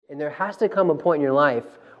there has to come a point in your life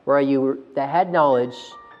where the head knowledge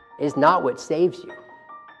is not what saves you.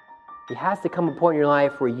 It has to come a point in your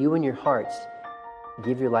life where you and your hearts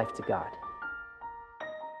give your life to God.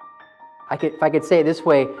 If I could say it this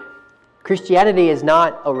way, Christianity is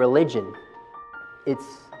not a religion. It's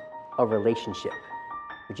a relationship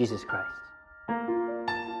with Jesus Christ.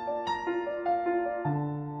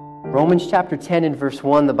 Romans chapter 10 and verse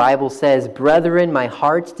 1, the Bible says, "Brethren, my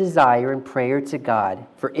heart's desire and prayer to God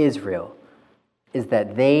for Israel is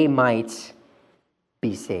that they might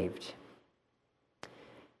be saved."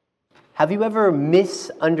 Have you ever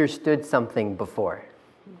misunderstood something before?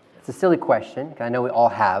 It's a silly question. I know we all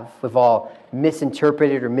have. We've all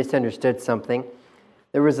misinterpreted or misunderstood something.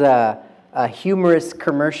 There was a humorous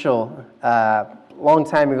commercial a long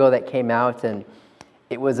time ago that came out, and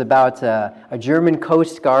it was about a German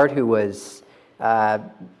Coast Guard who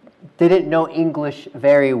didn't know English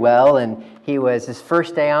very well, and he was his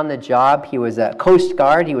first day on the job. He was a Coast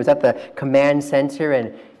Guard. He was at the command center,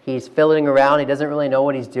 and he's fiddling around. He doesn't really know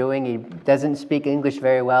what he's doing. He doesn't speak English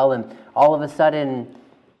very well, and all of a sudden,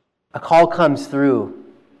 a call comes through.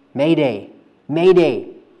 "Mayday, Mayday,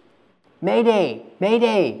 Mayday,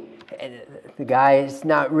 Mayday." And the guy is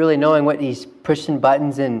not really knowing what he's pushing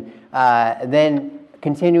buttons, and then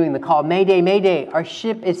continuing the call, "Mayday, Mayday, our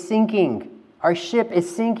ship is sinking. Our ship is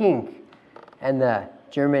sinking." And the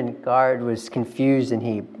German guard was confused, and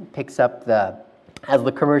he picks up as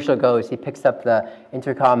the commercial goes, he picks up the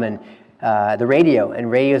intercom and the radio, and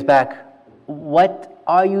radio's back, "What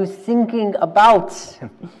are you thinking about?"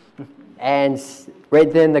 And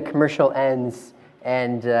right then the commercial ends,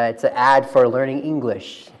 and it's an ad for learning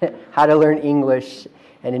English, how to learn English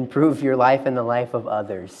and improve your life and the life of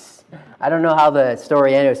others. I don't know how the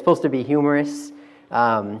story ended. It was supposed to be humorous.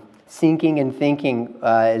 Sinking and thinking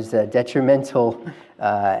is detrimental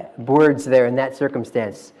words there in that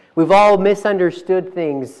circumstance. We've all misunderstood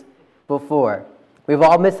things before. We've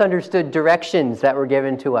all misunderstood directions that were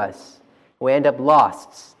given to us. We end up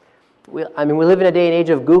lost. We live in a day and age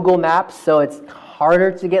of Google Maps, so it's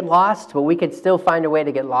harder to get lost, but we can still find a way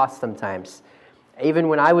to get lost sometimes. Even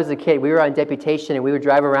when I was a kid, we were on deputation, and we would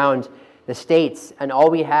drive around the States, and all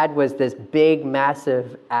we had was this big,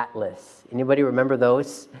 massive atlas. Anybody remember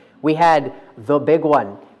those? We had the big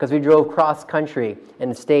one, because we drove cross-country in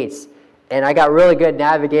the States. And I got really good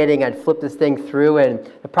navigating. I'd flip this thing through, and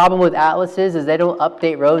the problem with atlases is they don't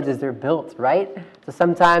update roads as they're built, right? So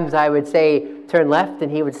sometimes I would say, "Turn left," and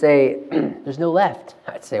he would say, "There's no left."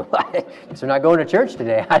 I'd say, "What? So we're not going to church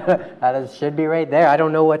today." That should be right there. I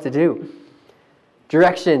don't know what to do.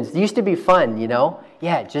 Directions. It used to be fun, you know?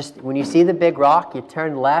 Yeah, just when you see the big rock, you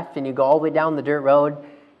turn left, and you go all the way down the dirt road.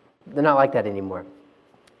 They're not like that anymore.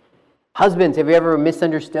 Husbands, have you ever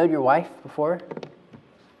misunderstood your wife before?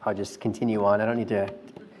 I'll just continue on. I don't need to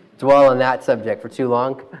dwell on that subject for too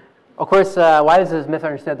long. Of course, wives have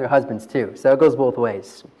misunderstood their husbands too, so it goes both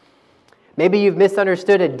ways. Maybe you've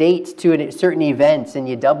misunderstood a date to a certain event, and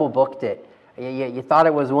you double booked it. You thought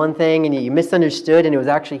it was one thing, and you misunderstood, and it was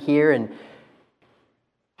actually here. And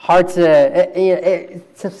it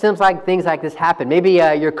seems like things like this happen. Maybe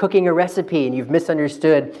you're cooking a recipe, and you've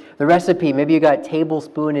misunderstood the recipe. Maybe you got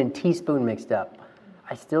tablespoon and teaspoon mixed up.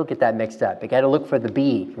 I still get that mixed up. You got to look for the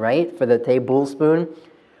B, right? For the tablespoon.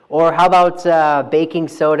 Or how about baking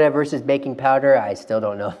soda versus baking powder? I still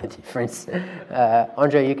don't know the difference.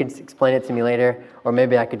 Andre, you can explain it to me later. Or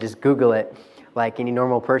maybe I could just Google it like any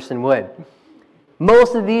normal person would.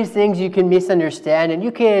 Most of these things you can misunderstand, and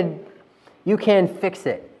you can fix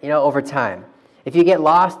it, over time. If you get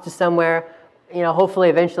lost to somewhere, hopefully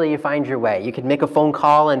eventually you find your way. You can make a phone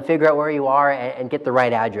call and figure out where you are and get the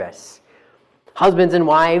right address. Husbands and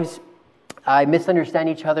wives misunderstand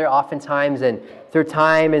each other oftentimes, and through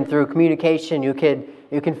time and through communication, you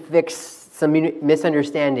can fix some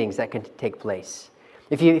misunderstandings that can take place.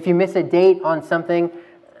 If you miss a date on something,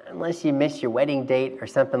 unless you miss your wedding date or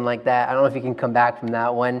something like that, I don't know if you can come back from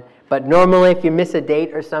that one. But normally, if you miss a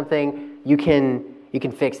date or something, you can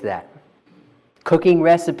fix that. Cooking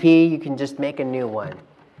recipe, you can just make a new one.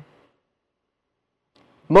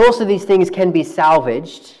 Most of these things can be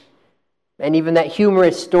salvaged. And even that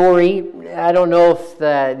humorous story, I don't know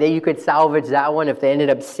if you could salvage that one if they ended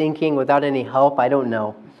up sinking without any help. I don't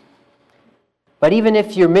know. But even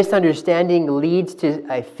if your misunderstanding leads to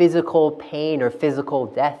a physical pain or physical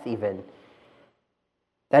death even,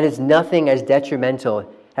 that is nothing as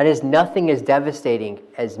detrimental. That is nothing as devastating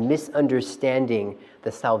as misunderstanding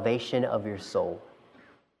the salvation of your soul.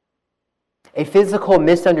 A physical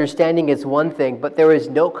misunderstanding is one thing, but there is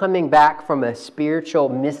no coming back from a spiritual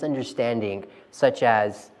misunderstanding such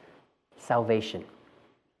as salvation.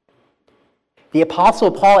 The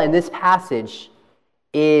Apostle Paul in this passage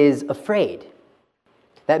is afraid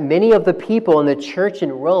that many of the people in the church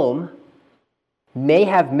in Rome may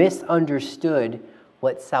have misunderstood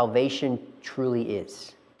what salvation truly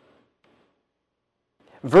is.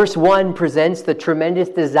 Verse 1 presents the tremendous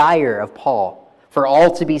desire of Paul for all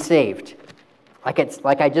to be saved.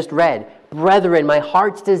 Like I just read, brethren, my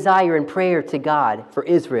heart's desire and prayer to God for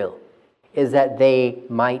Israel is that they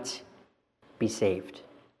might be saved.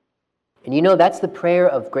 And you know, that's the prayer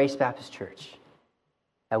of Grace Baptist Church,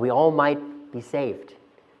 that we all might be saved.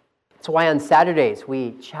 That's why on Saturdays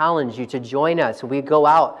we challenge you to join us. We go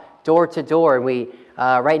out door to door, and we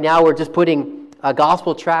right now we're just putting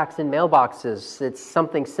gospel tracts in mailboxes. It's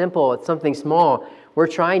something simple. It's something small. We're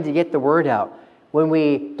trying to get the word out. When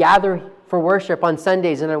we gather for worship on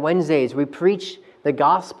Sundays and on Wednesdays, we preach the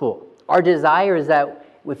gospel. Our desire is that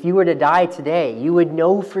if you were to die today, you would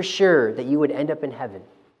know for sure that you would end up in heaven.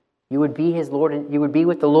 You would be His Lord, and you would be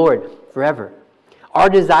with the Lord forever. Our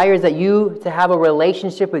desire is that you to have a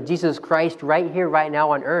relationship with Jesus Christ right here, right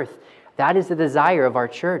now on earth. That is the desire of our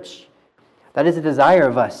church. That is the desire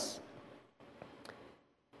of us.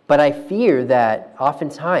 But I fear that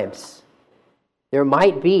oftentimes there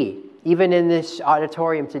might be, even in this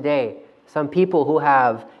auditorium today, some people who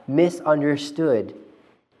have misunderstood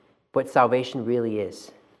what salvation really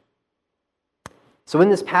is. So in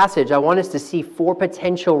this passage, I want us to see 4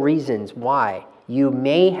 potential reasons why you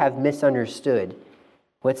may have misunderstood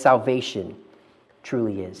what salvation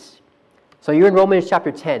truly is. So you're in Romans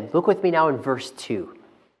chapter 10. Look with me now in verse 2.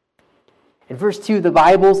 In verse 2, the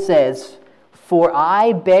Bible says, "For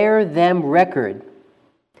I bear them record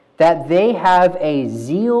that they have a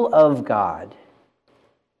zeal of God,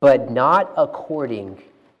 but not according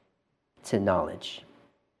to knowledge."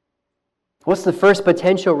 What's the first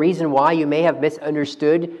potential reason why you may have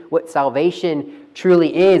misunderstood what salvation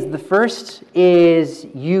truly is? The first is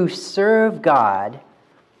you serve God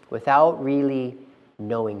without really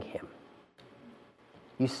knowing Him.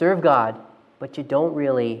 You serve God, but you don't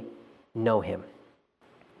really know Him.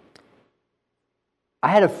 I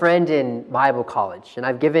had a friend in Bible college, and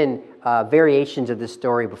I've given variations of this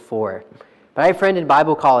story before. But I had a friend in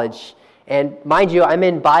Bible college, and mind you, I'm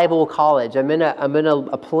in Bible college. I'm in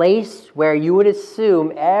a place where you would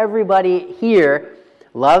assume everybody here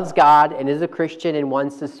loves God and is a Christian and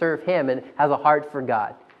wants to serve Him and has a heart for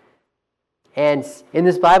God. And in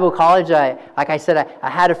this Bible college, I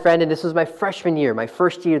had a friend, and this was my freshman year, my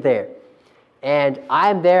first year there. And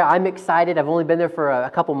I'm there, I'm excited. I've only been there for a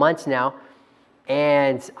couple months now.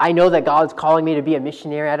 And I know that God's calling me to be a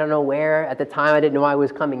missionary. I don't know where. At the time, I didn't know I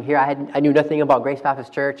was coming here. I knew nothing about Grace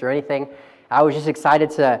Baptist Church or anything. I was just excited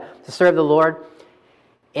to serve the Lord.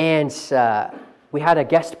 And we had a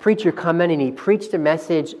guest preacher come in, and he preached a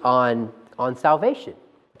message on salvation,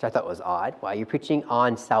 which I thought was odd. Why are you preaching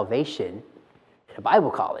on salvation in a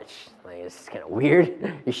Bible college? Like, this is kind of weird.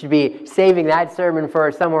 You should be saving that sermon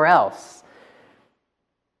for somewhere else.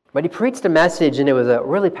 But he preached a message, and it was a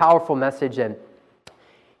really powerful message. And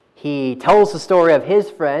he tells the story of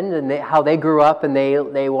his friend and how they grew up and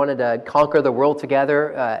they wanted to conquer the world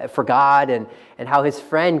together for God, and how his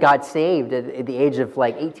friend got saved at the age of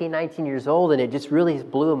like 18, 19 years old, and it just really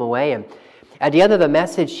blew him away. And at the end of the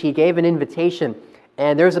message, he gave an invitation,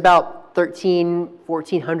 and there's about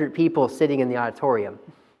 1,400 people sitting in the auditorium.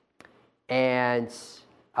 And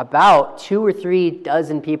about 2 or 3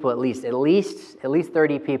 dozen people, at least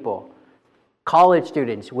 30 people, college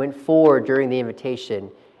students, went forward during the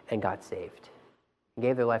invitation and got saved and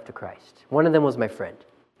gave their life to Christ. One of them was my friend,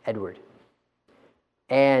 Edward.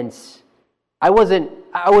 And I was a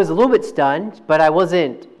little bit stunned, but I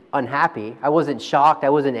wasn't unhappy. I wasn't shocked. I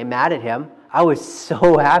wasn't mad at him. I was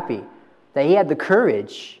so happy that he had the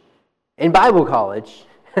courage in Bible college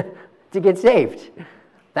to get saved.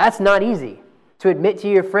 That's not easy. To admit to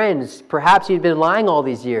your friends, perhaps you'd been lying all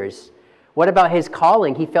these years. What about his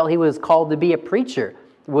calling? He felt he was called to be a preacher.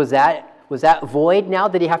 Was that void now?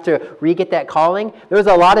 Did he have to re-get that calling? There was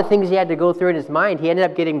a lot of things he had to go through in his mind. He ended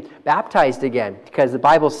up getting baptized again because the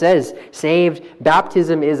Bible says saved.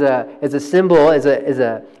 Baptism is a symbol, is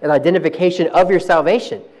an identification of your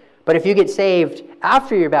salvation. But if you get saved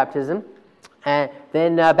after your baptism,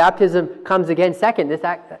 then baptism comes again second.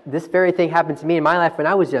 This very thing happened to me in my life when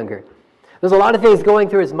I was younger. There's a lot of things going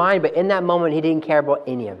through his mind, but in that moment, he didn't care about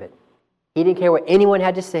any of it. He didn't care what anyone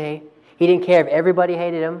had to say. He didn't care if everybody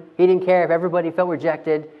hated him. He didn't care if everybody felt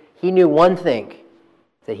rejected. He knew one thing,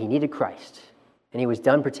 that he needed Christ, and he was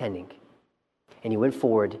done pretending. And he went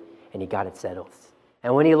forward, and he got it settled.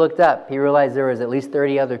 And when he looked up, he realized there was at least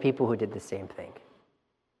 30 other people who did the same thing.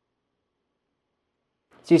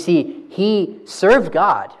 So you see, he served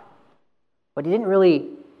God, but he didn't really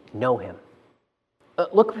know him.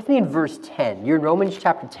 Look with me in verse 10. You're in Romans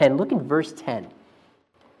chapter 10. Look in verse 10.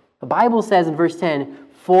 The Bible says in verse 10,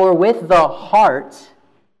 "For with the heart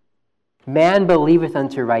man believeth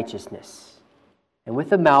unto righteousness, and with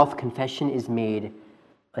the mouth confession is made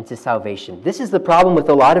unto salvation." This is the problem with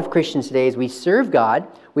a lot of Christians today is we serve God.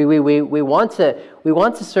 We want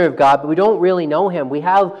to serve God, but we don't really know him. We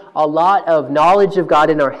have a lot of knowledge of God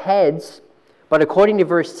in our heads, but according to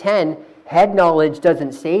verse 10, head knowledge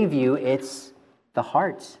doesn't save you. It's the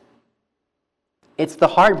heart. It's the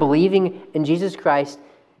heart, believing in Jesus Christ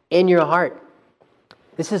in your heart.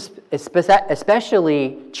 This is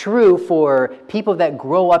especially true for people that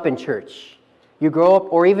grow up in church. You grow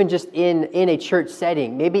up, or even just in a church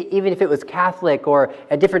setting, maybe even if it was Catholic or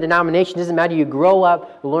a different denomination, doesn't matter. You grow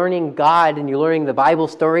up learning God and you're learning the Bible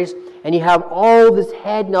stories, and you have all this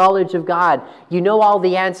head knowledge of God. You know all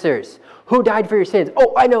the answers. Who died for your sins?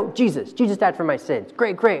 Oh, I know, Jesus. Jesus died for my sins.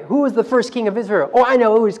 Great, great. Who was the first king of Israel? Oh, I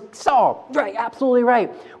know, it was Saul. Right, absolutely right.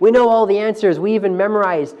 We know all the answers. We even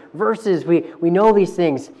memorize verses. We know these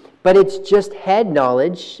things. But it's just head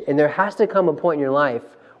knowledge, and there has to come a point in your life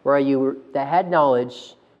where the head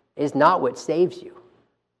knowledge is not what saves you.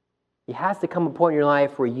 It has to come a point in your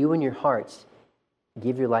life where you and your hearts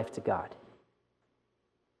give your life to God.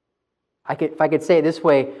 If I could say it this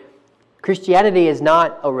way, Christianity is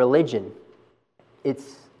not a religion.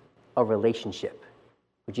 It's a relationship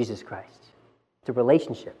with Jesus Christ. It's a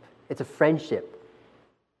relationship. It's a friendship.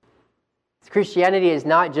 Christianity is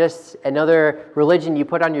not just another religion you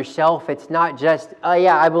put on your shelf. It's not just, oh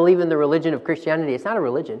yeah, I believe in the religion of Christianity. It's not a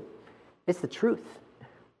religion. It's the truth.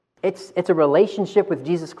 It's a relationship with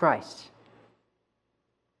Jesus Christ.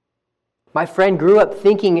 My friend grew up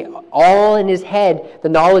thinking all in his head the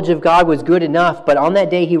knowledge of God was good enough, but on that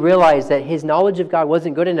day he realized that his knowledge of God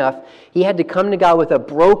wasn't good enough. He had to come to God with a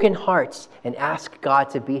broken heart and ask God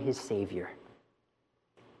to be his Savior.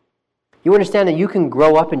 You understand that you can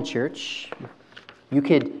grow up in church. You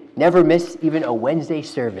could never miss even a Wednesday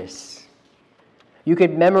service. You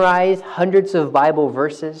could memorize hundreds of Bible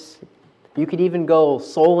verses. You could even go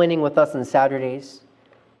soul winning with us on Saturdays.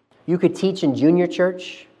 You could teach in junior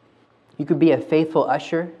church. You could be a faithful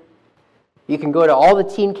usher. You can go to all the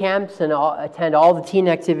teen camps and attend all the teen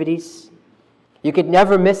activities. You could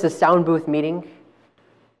never miss a sound booth meeting.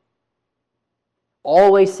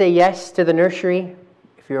 Always say yes to the nursery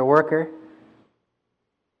if you're a worker.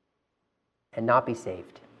 And not be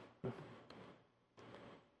saved.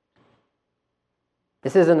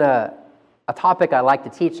 This isn't a topic I like to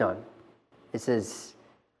teach on. This is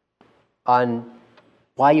on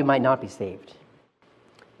why you might not be saved.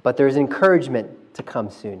 But there's encouragement to come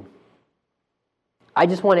soon. I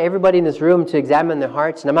just want everybody in this room to examine their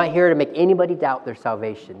hearts, and I'm not here to make anybody doubt their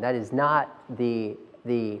salvation. That is not the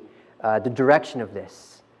direction of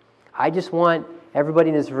this. I just want everybody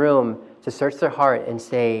in this room to search their heart and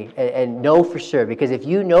say, and know for sure. Because if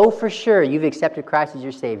you know for sure you've accepted Christ as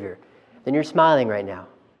your Savior, then you're smiling right now.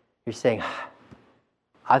 You're saying,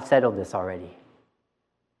 I've settled this already.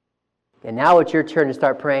 And now it's your turn to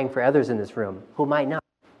start praying for others in this room who might not.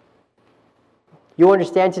 You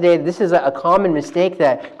understand today that this is a common mistake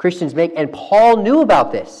that Christians make, and Paul knew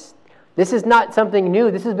about this. This is not something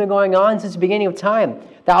new. This has been going on since the beginning of time.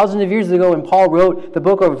 Thousands of years ago when Paul wrote the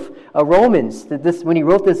book of Romans, when he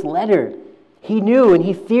wrote this letter, he knew and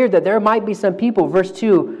he feared that there might be some people, verse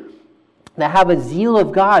 2, that have a zeal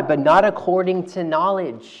of God, but not according to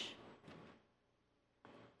knowledge.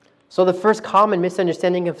 So the first common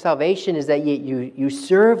misunderstanding of salvation is that you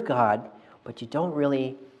serve God, but you don't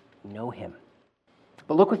really know him.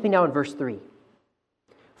 But look with me now in verse 3.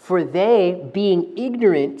 For they, being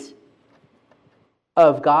ignorant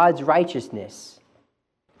of God's righteousness,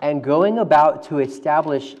 and going about to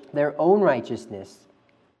establish their own righteousness,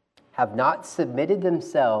 have not submitted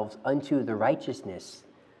themselves unto the righteousness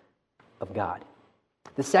of God.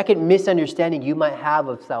 The second misunderstanding you might have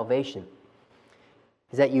of salvation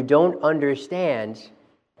is that you don't understand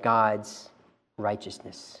God's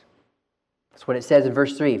righteousness. That's what it says in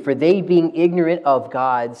verse 3. For they being ignorant of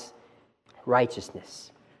God's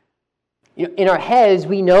righteousness. In our heads,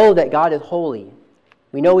 we know that God is holy.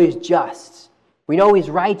 We know he's just. We know he's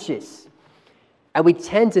righteous. And we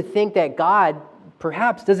tend to think that God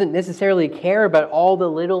perhaps doesn't necessarily care about all the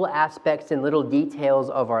little aspects and little details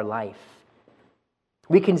of our life.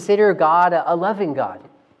 We consider God a loving God,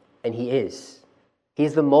 and he is.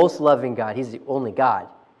 He's the most loving God. He's the only God.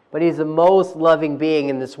 But he's the most loving being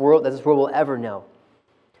in this world that this world will ever know.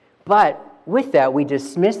 But with that, we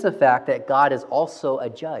dismiss the fact that God is also a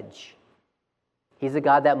judge. He's a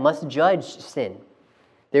God that must judge sin.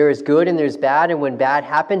 There is good and there's bad, and when bad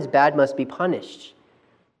happens, bad must be punished.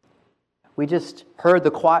 We just heard the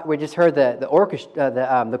orchestra,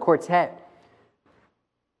 the quartet.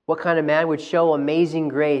 What kind of man would show amazing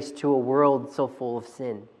grace to a world so full of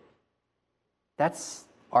sin? That's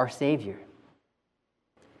our Savior.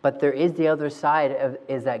 But there is the other side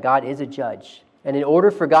is that God is a judge. And in order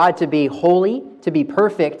for God to be holy, to be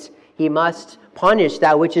perfect, He must punish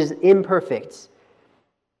that which is imperfect.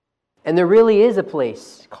 And there really is a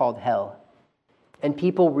place called hell. And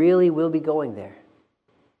people really will be going there.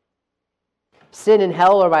 Sin and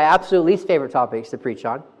hell are my absolute least favorite topics to preach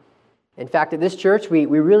on. In fact, at this church, we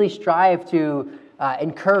really strive to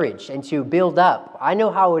encourage and to build up. I know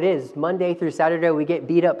how it is. Monday through Saturday, we get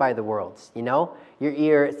beat up by the world, you know?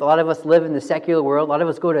 A lot of us live in the secular world. A lot of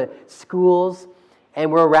us go to schools,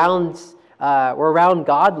 and we're around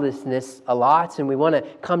godlessness a lot, and we want to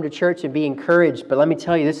come to church and be encouraged. But let me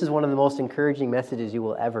tell you, this is one of the most encouraging messages you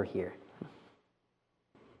will ever hear.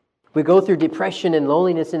 We go through depression and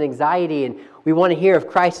loneliness and anxiety, and we want to hear of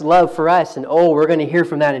Christ's love for us, and we're going to hear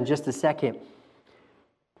from that in just a second.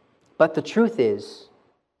 But the truth is,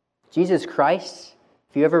 Jesus Christ,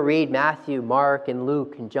 if you ever read Matthew, Mark, and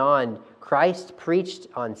Luke, and John, Christ preached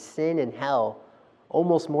on sin and hell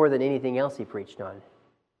almost more than anything else He preached on.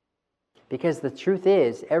 Because the truth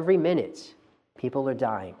is, every minute, people are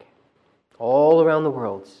dying all around the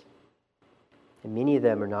world, and many of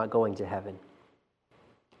them are not going to heaven.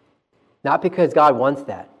 Not because God wants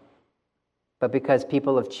that, but because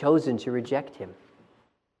people have chosen to reject Him.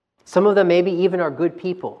 Some of them maybe even are good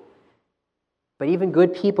people. But even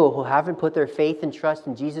good people who haven't put their faith and trust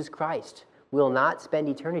in Jesus Christ will not spend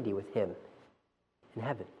eternity with Him in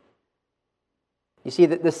heaven. You see,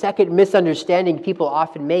 the second misunderstanding people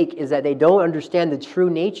often make is that they don't understand the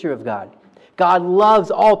true nature of God. God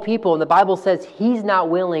loves all people, and the Bible says He's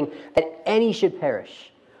not willing that any should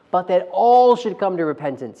perish, but that all should come to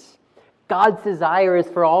repentance. God's desire is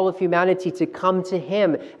for all of humanity to come to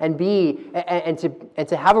Him and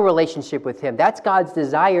to have a relationship with Him. That's God's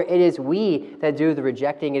desire. It is we that do the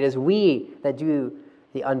rejecting. It is we that do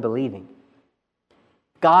the unbelieving.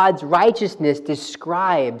 God's righteousness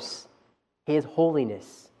describes His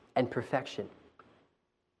holiness and perfection.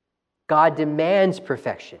 God demands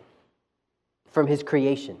perfection from His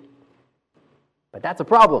creation. But that's a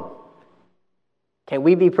problem. Can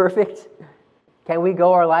we be perfect? Can we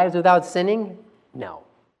go our lives without sinning? No,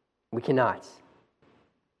 we cannot.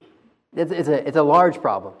 It's a large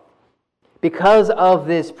problem. Because of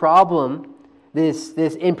this problem, this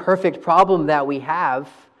imperfect problem that we have,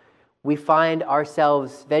 we find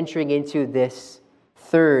ourselves venturing into this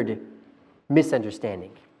third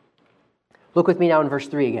misunderstanding. Look with me now in verse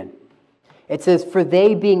 3 again. It says, "For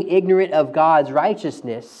they, being ignorant of God's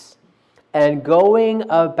righteousness and going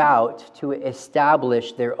about to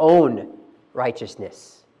establish their own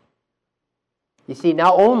righteousness." You see,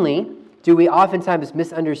 not only do we oftentimes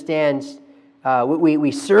misunderstand,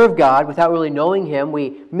 we serve God without really knowing Him,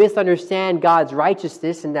 we misunderstand God's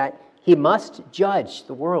righteousness and that He must judge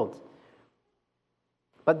the world.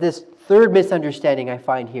 But this third misunderstanding I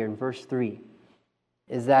find here in verse 3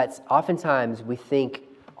 is that oftentimes we think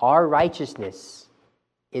our righteousness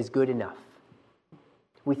is good enough.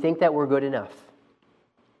 We think that we're good enough.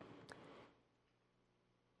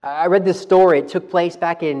 I read this story. It took place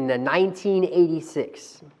back in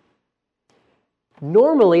 1986.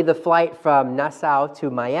 Normally, the flight from Nassau to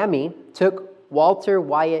Miami took Walter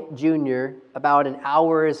Wyatt Jr. about an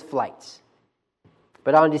hour's flight.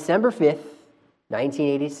 But on December 5th,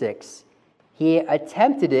 1986, he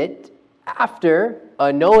attempted it after,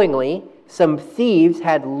 unknowingly, some thieves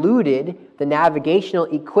had looted the navigational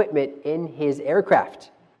equipment in his aircraft.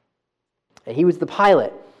 And he was the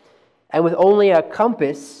pilot. And with only a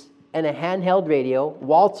compass and a handheld radio,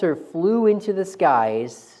 Walter flew into the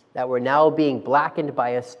skies that were now being blackened by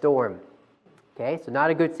a storm. Okay, so not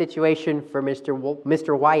a good situation for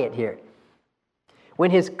Mr. Wyatt here.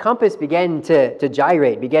 When his compass began to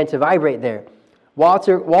gyrate, began to vibrate there,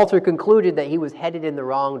 Walter concluded that he was headed in the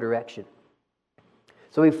wrong direction.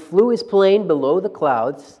 So he flew his plane below the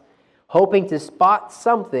clouds, hoping to spot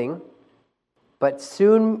something, but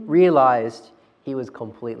soon realized he was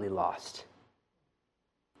completely lost.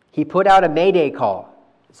 He put out a mayday call.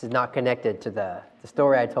 This is not connected to the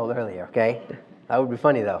story I told earlier, okay? That would be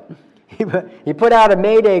funny, though. He put out a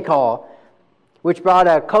mayday call, which brought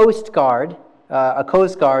a Coast Guard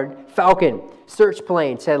Falcon search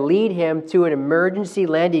plane to lead him to an emergency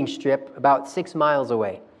landing strip about 6 miles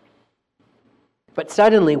away. But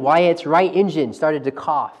suddenly, Wyatt's right engine started to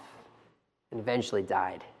cough and eventually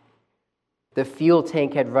died. The fuel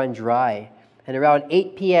tank had run dry, And around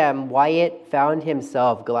 8 p.m., Wyatt found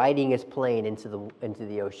himself gliding his plane into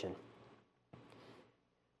the ocean.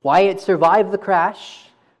 Wyatt survived the crash,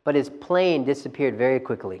 but his plane disappeared very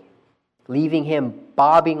quickly, leaving him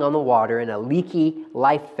bobbing on the water in a leaky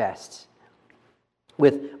life vest.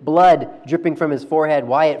 With blood dripping from his forehead,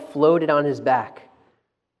 Wyatt floated on his back.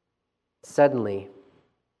 Suddenly,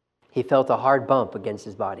 he felt a hard bump against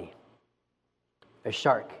his body. A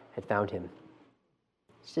shark had found him.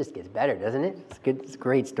 It just gets better, doesn't it? It's good. It's a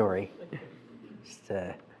great story. Just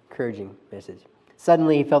an encouraging message.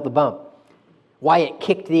 Suddenly, he felt the bump. Wyatt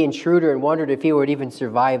kicked the intruder and wondered if he would even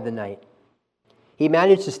survive the night. He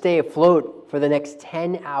managed to stay afloat for the next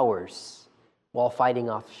 10 hours while fighting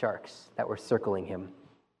off sharks that were circling him.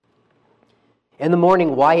 In the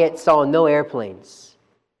morning, Wyatt saw no airplanes,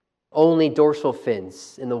 only dorsal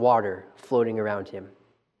fins in the water floating around him.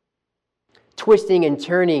 Twisting and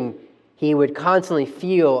turning, he would constantly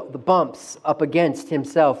feel the bumps up against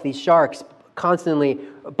himself, these sharks constantly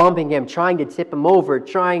bumping him, trying to tip him over,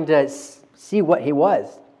 trying to see what he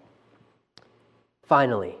was.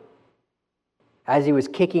 Finally, as he was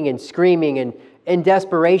kicking and screaming and in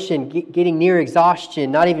desperation, getting near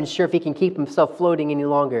exhaustion, not even sure if he can keep himself floating any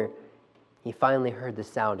longer, he finally heard the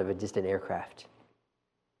sound of a distant aircraft.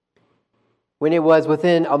 When it was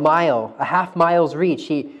within a half mile's reach,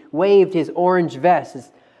 he waved his orange vest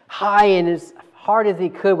as high and as hard as he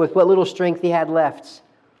could with what little strength he had left.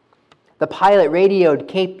 The pilot radioed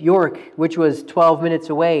Cape York, which was 12 minutes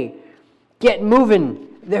away. "Get moving!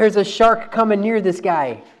 There's a shark coming near this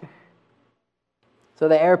guy." So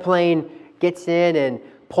the airplane gets in and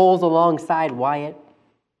pulls alongside Wyatt.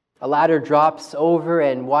 A ladder drops over,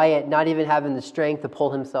 and Wyatt, not even having the strength to pull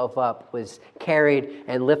himself up, was carried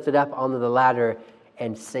and lifted up onto the ladder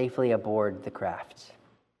and safely aboard the craft.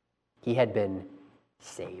 He had been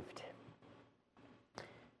saved.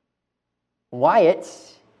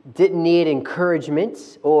 Wyatt didn't need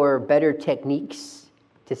encouragement or better techniques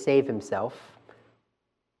to save himself.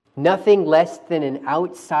 Nothing less than an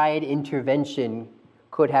outside intervention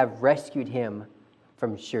could have rescued him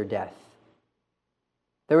from sure death.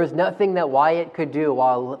 There was nothing that Wyatt could do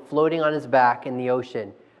while floating on his back in the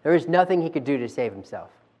ocean. There was nothing he could do to save himself.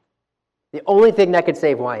 The only thing that could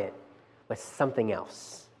save Wyatt was something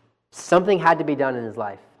else. Something had to be done in his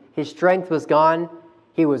life. His strength was gone.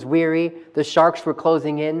 He was weary. The sharks were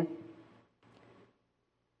closing in.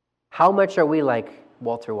 How much are we like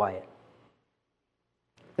Walter Wyatt?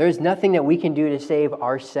 There is nothing that we can do to save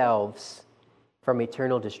ourselves from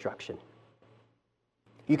eternal destruction.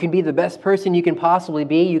 You can be the best person you can possibly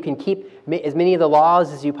be. You can keep as many of the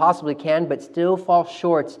laws as you possibly can, but still fall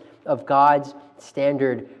short of God's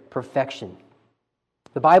standard perfection.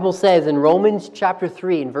 The Bible says in Romans chapter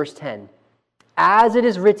 3 and verse 10, "As it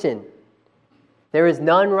is written, there is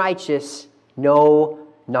none righteous, no,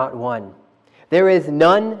 not one. There is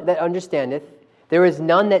none that understandeth. There is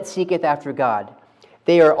none that seeketh after God.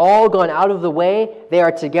 They are all gone out of the way. They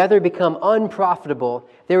are together become unprofitable.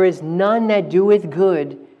 There is none that doeth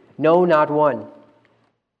good, no, not one."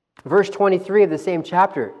 Verse 23 of the same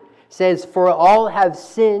chapter says, "For all have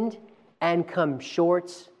sinned and come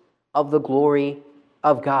short of the glory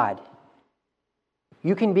of God."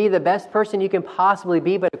 You can be the best person you can possibly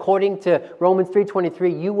be, but according to Romans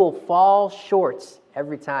 3:23, you will fall short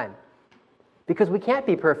every time. Because we can't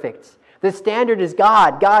be perfect. The standard is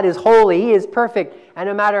God. God is holy. He is perfect. And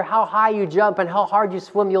no matter how high you jump and how hard you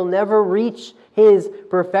swim, you'll never reach His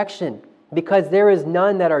perfection. Because there is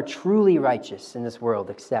none that are truly righteous in this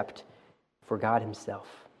world except for God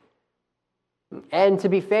Himself. And to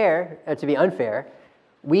be unfair,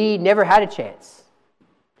 we never had a chance.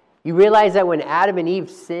 You realize that when Adam and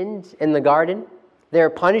Eve sinned in the garden, there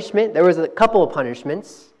was a couple of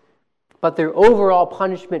punishments, but their overall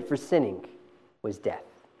punishment for sinning was death.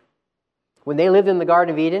 When they lived in the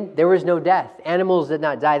Garden of Eden, there was no death. Animals did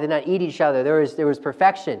not die. They did not eat each other. There was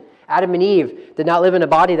perfection. Adam and Eve did not live in a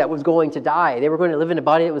body that was going to die. They were going to live in a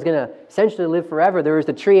body that was going to essentially live forever. There was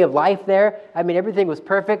the tree of life there. Everything was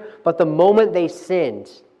perfect. But the moment they sinned,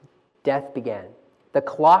 death began. The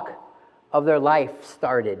clock of their life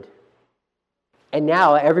started. And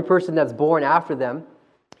now every person that's born after them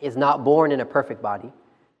is not born in a perfect body,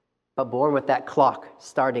 but born with that clock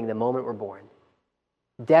starting the moment we're born.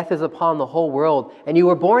 Death is upon the whole world, and you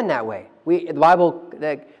were born that way. The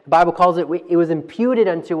Bible calls it, it was imputed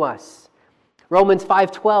unto us. Romans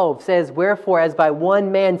 5:12 says, "Wherefore, as by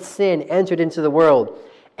one man's sin entered into the world,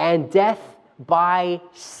 and death by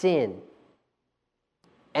sin.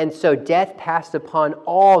 And so death passed upon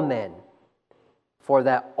all men, for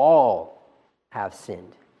that all have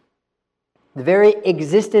sinned." The very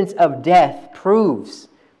existence of death proves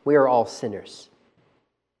We are all sinners.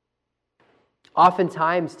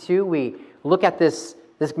 Oftentimes, too, we look at this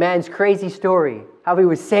man's crazy story, how he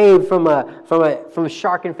was saved from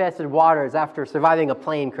shark-infested waters after surviving a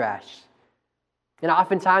plane crash. And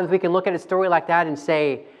oftentimes we can look at a story like that and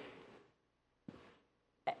say,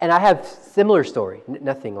 and I have similar story,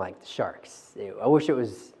 nothing like the sharks. I don't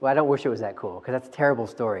wish it was that cool, because that's a terrible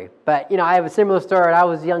story. But, I have a similar story. When I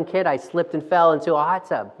was a young kid, I slipped and fell into a hot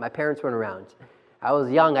tub. My parents weren't around. I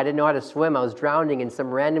was young. I didn't know how to swim. I was drowning, and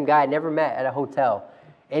some random guy I never met at a hotel,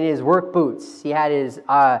 in his work boots. He had his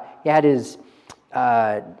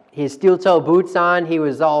steel-toe boots on. He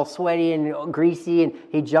was all sweaty and greasy, and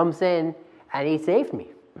he jumps in, and he saved me.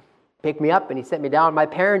 Picked me up, and he set me down. My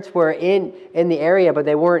parents were in the area, but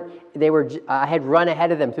I had run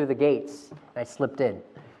ahead of them through the gates, and I slipped in.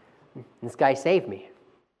 And this guy saved me.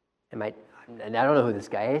 And I don't know who this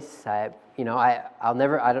guy is. I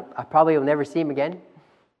probably will never see him again.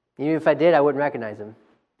 Even if I did, I wouldn't recognize him.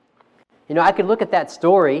 I could look at that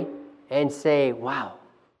story and say, wow,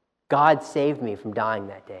 God saved me from dying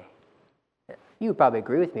that day. You would probably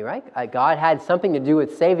agree with me, right? God had something to do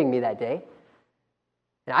with saving me that day.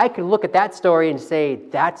 And I could look at that story and say,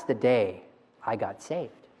 that's the day I got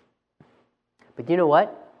saved. But you know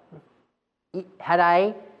what?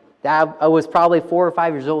 I was probably 4 or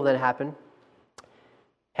 5 years old when it happened.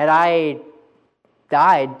 Had I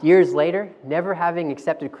died years later, never having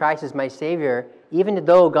accepted Christ as my Savior, even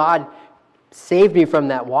though God saved me from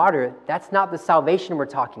that water, that's not the salvation we're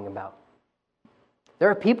talking about. There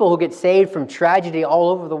are people who get saved from tragedy all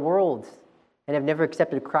over the world and have never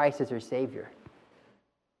accepted Christ as their Savior.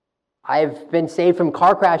 I've been saved from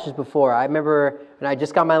car crashes before. I remember when I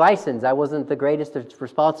just got my license, I wasn't the greatest of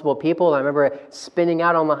responsible people. I remember spinning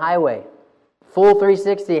out on the highway. Full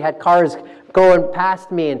 360, had cars going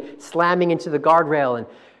past me and slamming into the guardrail, and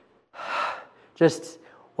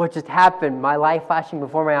what just happened, my life flashing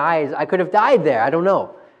before my eyes. I could have died there. I don't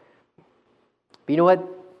know. But you know what?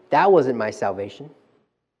 That wasn't my salvation.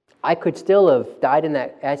 I could still have died in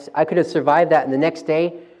that. I could have survived that, and the next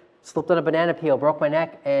day slipped on a banana peel, broke my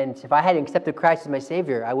neck, and if I hadn't accepted Christ as my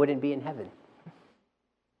Savior, I wouldn't be in heaven.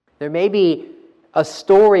 There may be a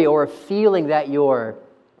story or a feeling that you're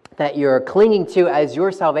clinging to as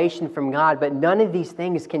your salvation from God, but none of these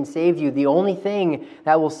things can save you. The only thing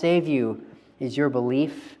that will save you is your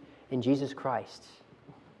belief in Jesus Christ.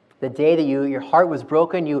 The day that your heart was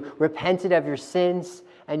broken, you repented of your sins,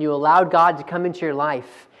 and you allowed God to come into your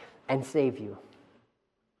life and save you.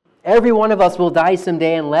 Every one of us will die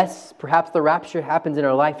someday unless perhaps the rapture happens in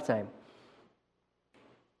our lifetime.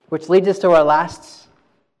 Which leads us to our last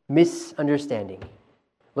misunderstanding.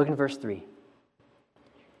 Look in verse 3.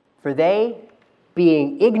 For they,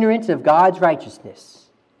 being ignorant of God's righteousness,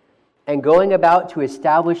 and going about to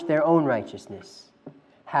establish their own righteousness,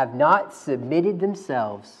 have not submitted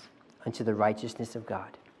themselves unto the righteousness of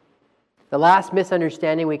God. The last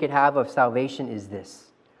misunderstanding we could have of salvation is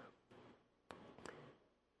this: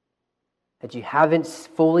 that you haven't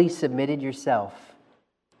fully submitted yourself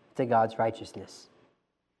to God's righteousness.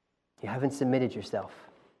 You haven't submitted yourself.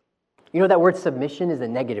 You know that word submission is a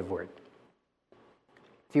negative word.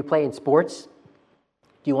 If you play in sports,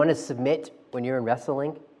 do you want to submit when you're in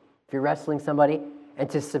wrestling? If you're wrestling somebody, and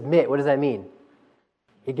to submit, what does that mean?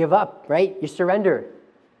 You give up, right? You surrender.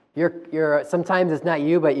 You're sometimes it's not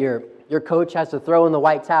you, but your coach has to throw in the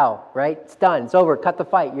white towel, right? It's done. It's over. Cut the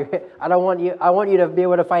fight. I want you to be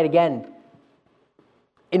able to fight again.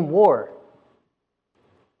 In war,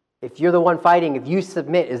 if you're the one fighting, if you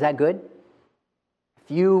submit, is that good?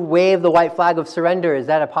 If you wave the white flag of surrender, is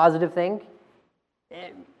that a positive thing?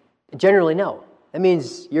 Generally, no. That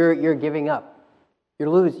means you're giving up. You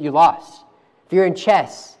lost. If you're in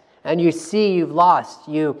chess and you see you've lost,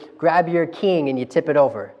 you grab your king and you tip it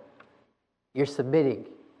over. You're submitting.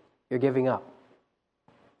 You're giving up.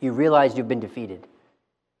 You realize you've been defeated.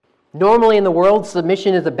 Normally in the world,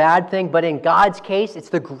 submission is a bad thing, but in God's case, it's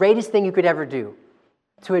the greatest thing you could ever do.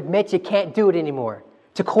 To admit you can't do it anymore.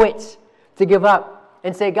 To quit. To give up.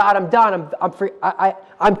 And say, God, I'm done. I'm free.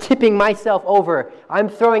 I'm tipping myself over. I'm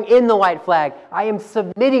throwing in the white flag. I am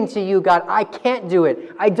submitting to you, God. I can't do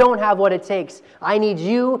it. I don't have what it takes. I need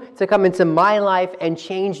you to come into my life and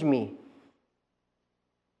change me.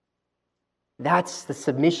 That's the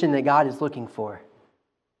submission that God is looking for.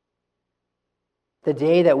 The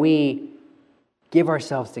day that we give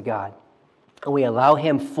ourselves to God and we allow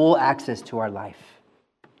Him full access to our life.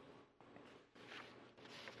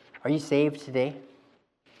 Are you saved today?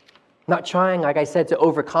 I'm not trying, like I said, to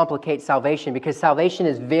overcomplicate salvation, because salvation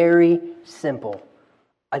is very simple.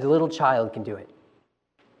 A little child can do it.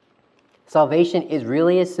 Salvation is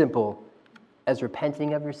really as simple as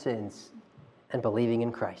repenting of your sins and believing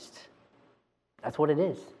in Christ. That's what it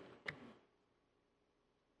is.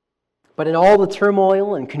 But in all the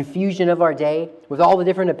turmoil and confusion of our day, with all the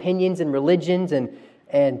different opinions and religions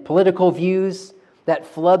and political views that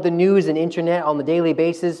flood the news and internet on the daily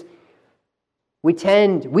basis, we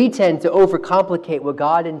tend to overcomplicate what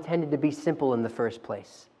God intended to be simple in the first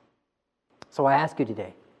place. So I ask you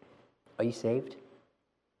today, are you saved?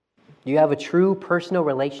 Do you have a true personal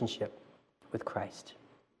relationship with Christ?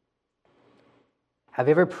 Have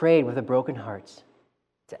you ever prayed with a broken heart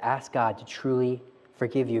to ask God to truly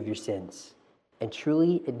forgive you of your sins and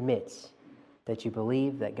truly admit that you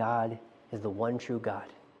believe that God is the one true God?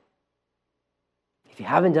 If you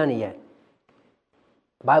haven't done it yet,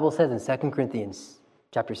 the Bible says in 2 Corinthians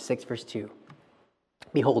chapter 6, verse 2,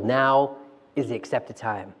 "Behold, now is the accepted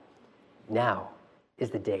time. Now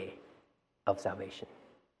is the day of salvation."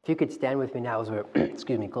 If you could stand with me now as we're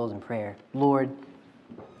close in prayer. Lord,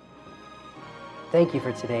 thank you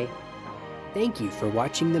for today. Thank you for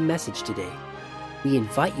watching the message today. We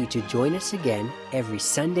invite you to join us again every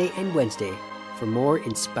Sunday and Wednesday for more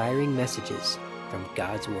inspiring messages from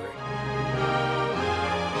God's Word.